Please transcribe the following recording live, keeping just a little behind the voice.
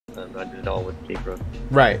them. I did it all with Capro.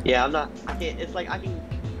 Right. Yeah, I'm not. I can't. It's like I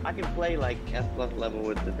can play like S+ level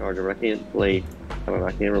with the charger. But I can't play. I don't know.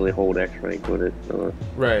 I can't really hold X rank with it. So.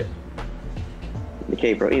 Right. The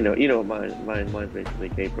Capro. You know, mine's basically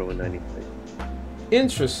Capro in 96.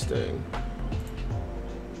 Interesting.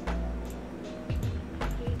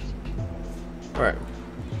 All right.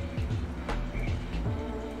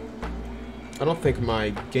 I don't think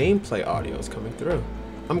my gameplay audio is coming through.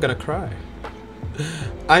 I'm gonna cry.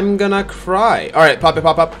 I'm gonna cry. All right, pop it,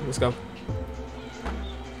 pop up. Let's go.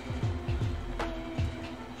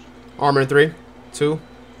 Armor in 3, 2,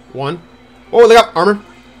 1. Oh, look up, armor.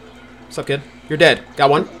 What's up, kid? You're dead.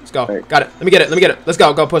 Got one. Let's go. Right. Got it. Let me get it. Let me get it. Let's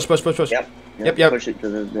go. Go. Push. Push. Push. Push. Yep. Yep. Push it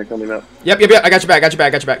because they're coming up. Yep. Yep. Yep. I got your back. Got your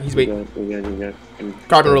back. Got your back. He's weak. You got.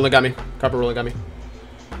 Carbon ruler got me. Carbon ruler got me.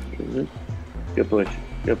 Good push.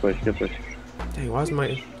 Good push. Good push. Dang, why is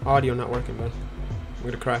my audio not working, man? I'm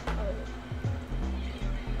gonna cry.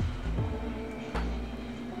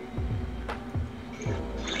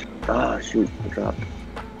 Ah, shoot. I dropped.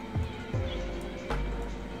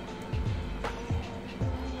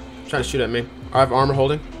 Trying to shoot at me. I have armor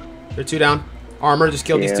holding. They're 2 down. Armor just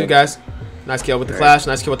killed these 2 guys. Nice kill with the clash.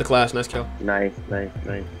 Nice kill with the clash. Nice kill. Nice.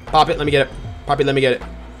 Pop it. Let me get it. Pop it. Let me get it.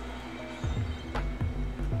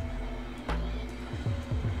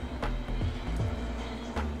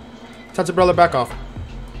 Touch a brother, back off.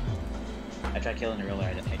 I tried killing the roller,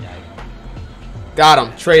 I died. Got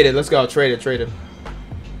him. Traded. Let's go. Traded.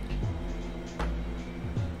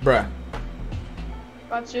 Bruh.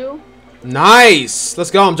 Got you. Nice.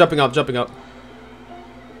 Let's go. I'm jumping up.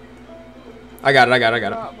 I got it. Oh,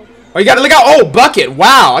 you got it. Look out. Oh, bucket.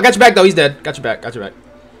 Wow. I got your back, though. He's dead. Got your back.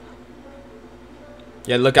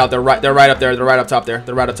 Yeah, look out. They're right up there. They're right up top there.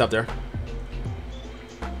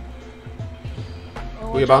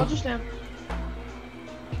 Oh, Who you bomb?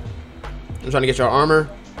 I'm I'm trying to get your armor.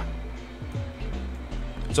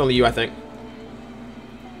 It's only you, I think.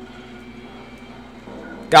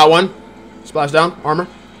 Got one. Splash down. Armor.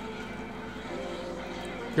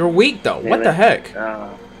 You're weak, though. What the heck?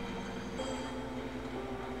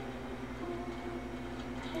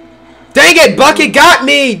 Dang it! Bucket got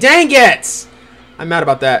me! Dang it! I'm mad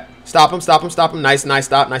about that. Stop him. Nice,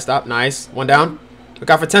 stop. Nice. One down. Look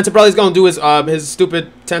out for Tent Umbrella. He's gonna do his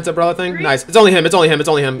stupid Tent Umbrella thing. Nice. It's only him.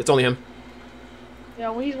 Yeah,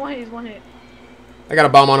 well, he's one hit. I got a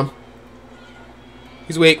bomb on him.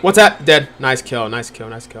 He's weak. What's that? Dead. Nice kill.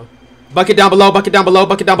 Bucket down below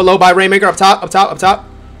by Rainmaker. Up top. I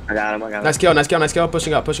got him. Nice kill.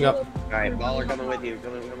 Pushing up. Alright, baller coming with you.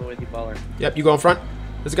 Coming with you, baller. Yep, you go in front.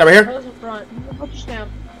 This guy right here. In front.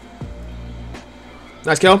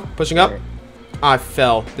 Nice kill. Pushing up. I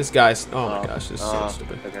fell. This guy's. Oh my gosh, this is so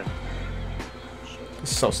stupid. Okay.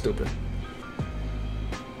 This is so stupid.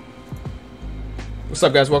 What's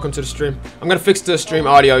up, guys? Welcome to the stream. I'm gonna fix the stream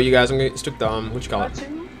audio, you guys. I'm gonna stick the what you call it?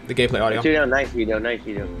 The gameplay audio. Nice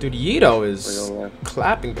Yeedo. Dude, Yeedo is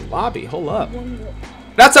clapping the lobby. Hold up.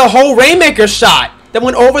 That's a whole Rainmaker shot that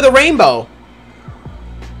went over the rainbow.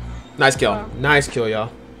 Nice kill. Nice kill, y'all.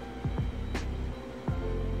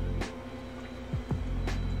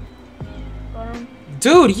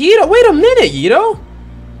 Dude, Yeedo, wait a minute, Yeedo.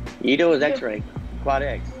 Yeedo is X rank. Quad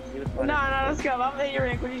X. No, let's go. I'm at your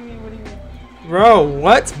rank. What do you mean? Bro,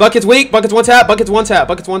 what? Bucket's weak. Bucket's one tap.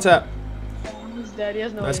 He's dead. He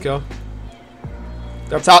has no nice kill.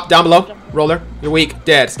 They're up top, down below. Roller. You're weak.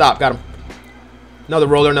 Dead. Stop. Got him. Another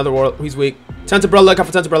roller. He's weak. Tent Umbrella. Look out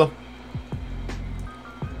for Tent Umbrella.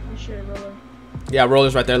 Yeah,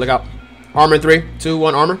 roller's right there. Look out. Armor in 3, 2,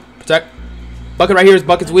 1. Armor. Protect. Bucket right here is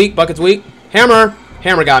Bucket's weak. Hammer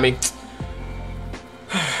got me.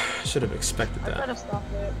 Should have expected that.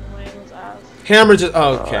 Hammer just.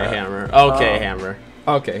 Okay, Hammer. Okay, Hammer.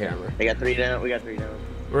 They got 3 down. We got 3 down.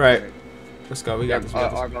 Right. Let's go. We got this.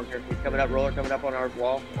 Our bunker. He's coming up. Roller coming up on our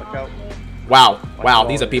wall. Watch out. Wow.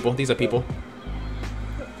 These are people. The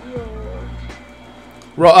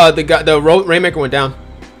Rainmaker went down.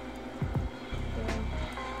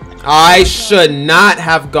 I should not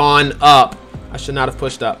have gone up. I should not have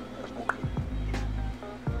pushed up.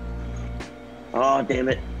 Oh, damn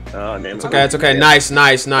it. It's okay. Nice. 2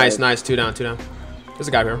 down. There's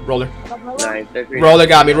a guy here. Roller. Nice. Roller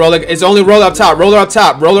got me. It's only roller up top. Roller up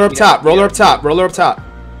top.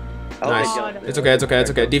 Nice. It's okay.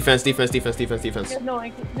 Defense. They're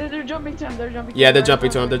jumping to him. Yeah, they're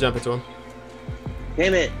jumping to him.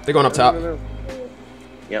 Damn it. They're going up top.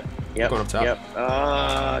 Yep. Going up top. Yep.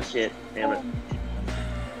 Oh, shit. Damn it.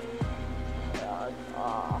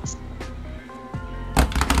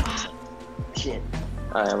 Shit.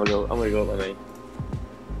 Alright, I'm gonna go with my main.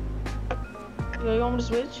 You want me to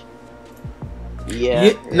switch? Yeah.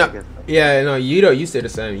 You, I no, guess. yeah, no, you stay the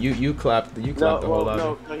same. You clapped the whole lot.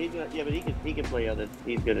 No, he's not, yeah, but he can play other.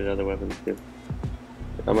 He's good at other weapons too.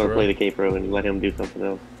 I'm For gonna real? play the K-Pro and let him do something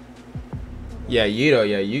else. Yeah, Yudo,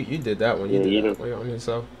 yeah, you did that one. You Yeah, did Yudo. that one on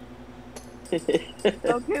yourself.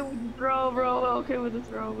 Okay with the throw, bro. Okay with the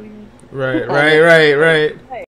throw. What do you mean? Right.